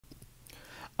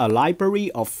A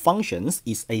library of functions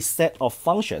is a set of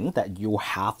functions that you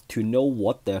have to know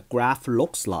what the graph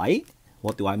looks like.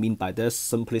 What do I mean by this?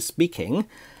 Simply speaking,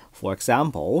 for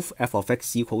example, f of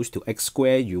x equals to x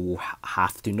squared, you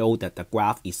have to know that the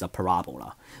graph is a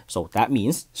parabola. So that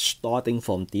means starting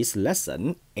from this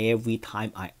lesson, every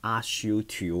time I ask you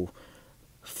to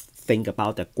think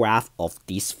about the graph of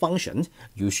this function,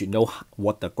 you should know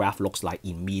what the graph looks like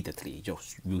immediately.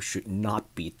 You should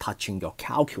not be touching your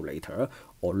calculator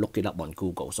or look it up on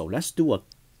Google. So let's do a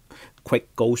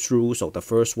quick go through. So the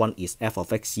first one is f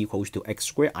of x equals to x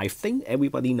squared. I think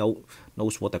everybody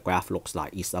knows what the graph looks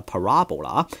like. It's a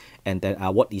parabola. And then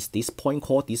what is this point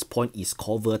called? This point is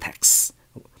called vertex.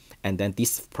 And then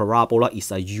this parabola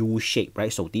is a U shape,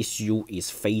 right? So this U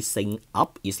is facing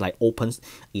up. It's like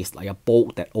a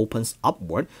bolt that opens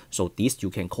upward. So this, you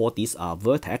can call this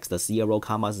vertex, the 0,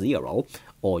 0,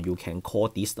 or you can call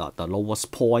this the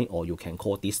lowest point, or you can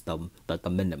call this the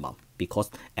minimum, because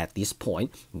at this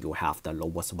point you have the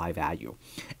lowest y value.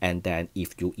 And then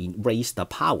if you raise the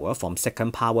power from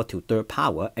second power to third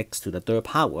power, x to the third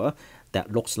power,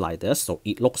 that looks like this. So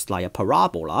it looks like a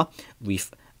parabola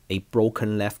with a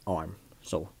broken left arm.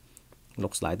 So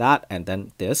looks like that. And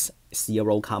then this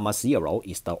 0, 0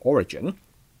 is the origin.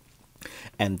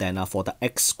 And then for the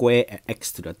x squared and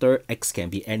x to the third, x can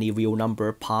be any real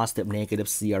number, positive, negative,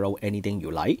 0, anything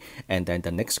you like. And then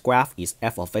the next graph is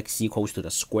f of x equals to the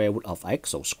square root of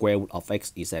x. So square root of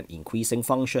x is an increasing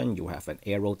function. You have an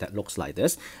arrow that looks like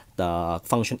this. The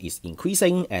function is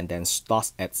increasing and then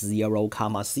starts at 0,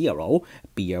 0.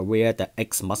 Be aware that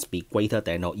x must be greater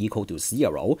than or equal to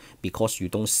 0, because you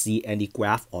don't see any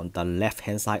graph on the left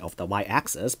hand side of the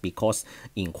y-axis, because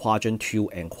in quadrant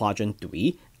 2 and quadrant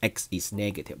 3, x is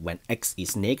negative. When x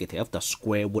is negative, the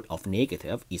square root of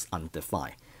negative is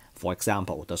undefined. For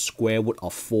example, the square root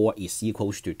of 4 is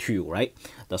equals to 2, right?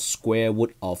 The square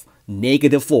root of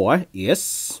negative 4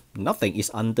 is nothing,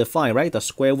 is undefined, right? The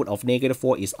square root of negative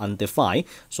 4 is undefined.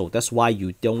 So that's why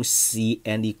you don't see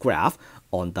any graph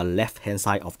on the left hand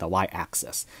side of the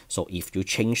y-axis. So if you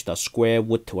change the square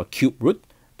root to a cube root,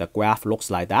 the graph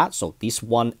looks like that. So this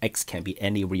one, x can be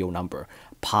any real number,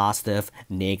 positive,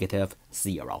 negative,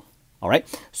 0. All right,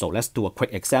 so let's do a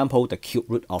quick example. The cube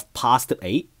root of positive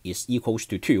 8 is equals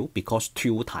to 2, because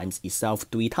 2 times itself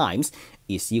 3 times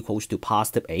is equals to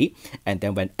positive 8. And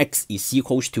then when x is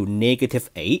equals to negative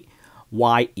 8,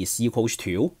 y is equals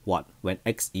to what? When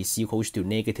x is equals to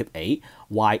negative 8,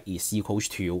 y is equals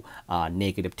to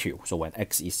negative 2. So when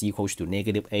x is equals to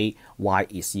negative 8, y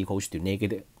is equals to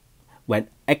negative. When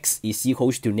x is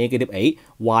equals to negative 8,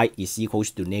 y is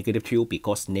equals to negative 2,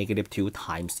 because negative 2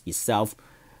 times itself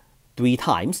 3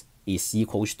 times is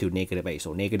equals to negative 8.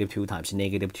 So negative 2 times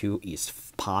negative 2 is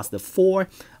positive 4.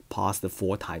 Positive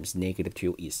 4 times negative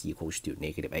 2 is equals to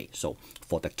negative 8. So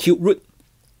for the cube root,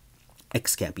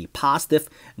 x can be positive,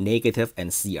 negative,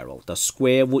 and 0. The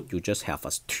square root, you just have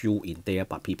a 2 in there,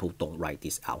 but people don't write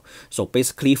this out. So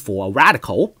basically for a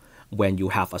radical, when you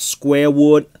have a square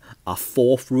root, a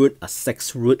fourth root, a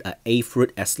sixth root, an eighth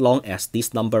root, as long as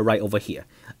this number right over here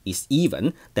is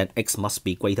even, then x must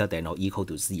be greater than or equal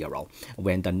to 0.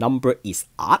 When the number is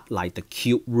odd, like the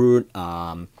cube root,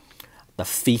 the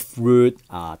fifth root,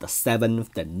 the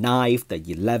 7th, the 9th, the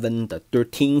 11th, the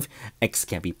 13th, x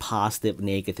can be positive,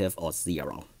 negative, or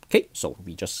 0. Okay, so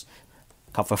we just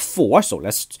cover 4. So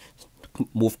let's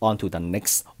move on to the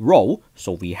next row.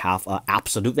 So we have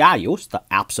absolute values, the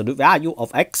absolute value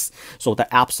of x. So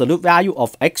the absolute value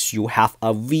of x, you have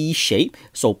a V shape.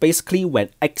 So basically when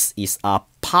x is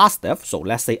positive, so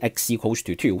let's say x equals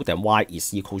to 2, then y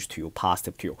is equals to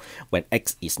positive 2. When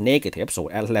x is negative, so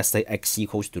let's say x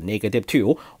equals to negative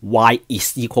 2, y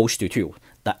is equals to 2.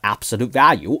 The absolute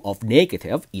value of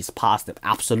negative is positive.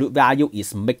 Absolute value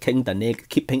is making the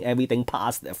keeping everything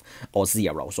positive, or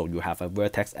 0. So you have a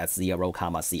vertex at 0,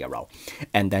 0.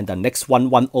 And then the next one,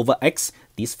 1 over x.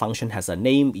 This function has a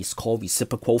name, it's called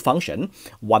reciprocal function.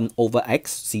 1 over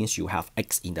x, since you have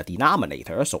x in the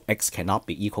denominator, so x cannot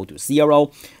be equal to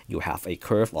 0. You have a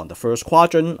curve on the first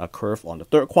quadrant, a curve on the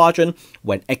third quadrant.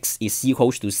 When x is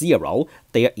equals to 0,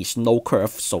 there is no curve,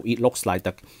 so it looks like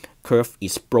the curve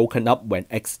is broken up when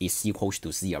x is equals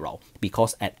to 0,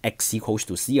 because at x equals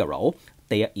to 0,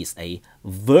 there is a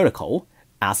vertical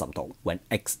asymptote. When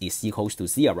x is equals to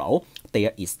 0,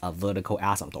 there is a vertical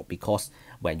asymptote, because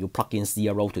when you plug in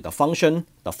 0 to the function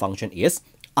is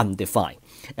undefined.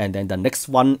 And then the next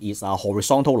one is a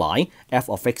horizontal line, f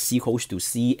of x equals to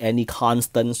c, any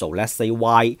constant, so let's say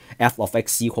y, f of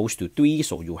x equals to 3,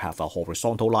 so you have a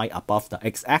horizontal line above the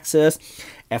x-axis.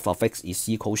 F of x is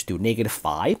equals to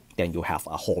 -5, then you have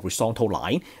a horizontal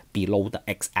line below the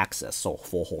x-axis. So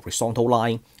for horizontal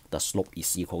line, the slope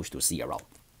is equals to 0.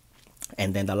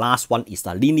 And then the last one is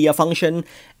the linear function.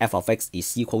 F of x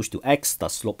is equals to x, the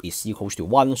slope is equals to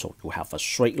 1, so you have a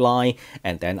straight line.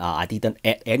 And then I didn't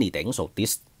add anything, so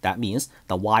that means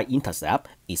the y-intercept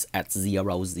is at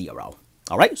 0, 0.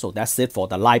 Alright, so that's it for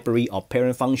the library of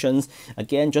parent functions.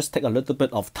 Again, just take a little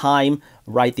bit of time,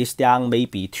 write this down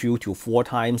maybe 2 to 4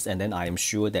 times, and then I am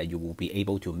sure that you will be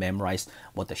able to memorize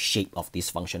what the shape of this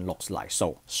function looks like.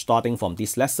 So starting from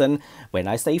this lesson, when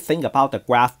I say think about the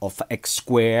graph of x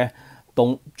squared,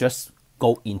 don't just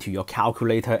go into your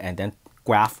calculator and then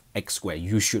graph x squared.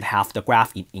 You should have the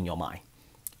graph in your mind.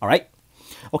 Alright?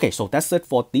 Okay, so that's it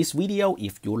for this video.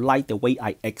 If you like the way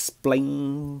I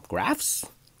explain graphs,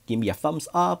 give me a thumbs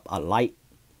up, a like,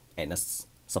 and a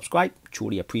subscribe.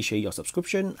 Truly appreciate your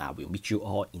subscription. I will meet you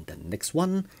all in the next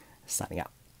one. Signing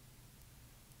out.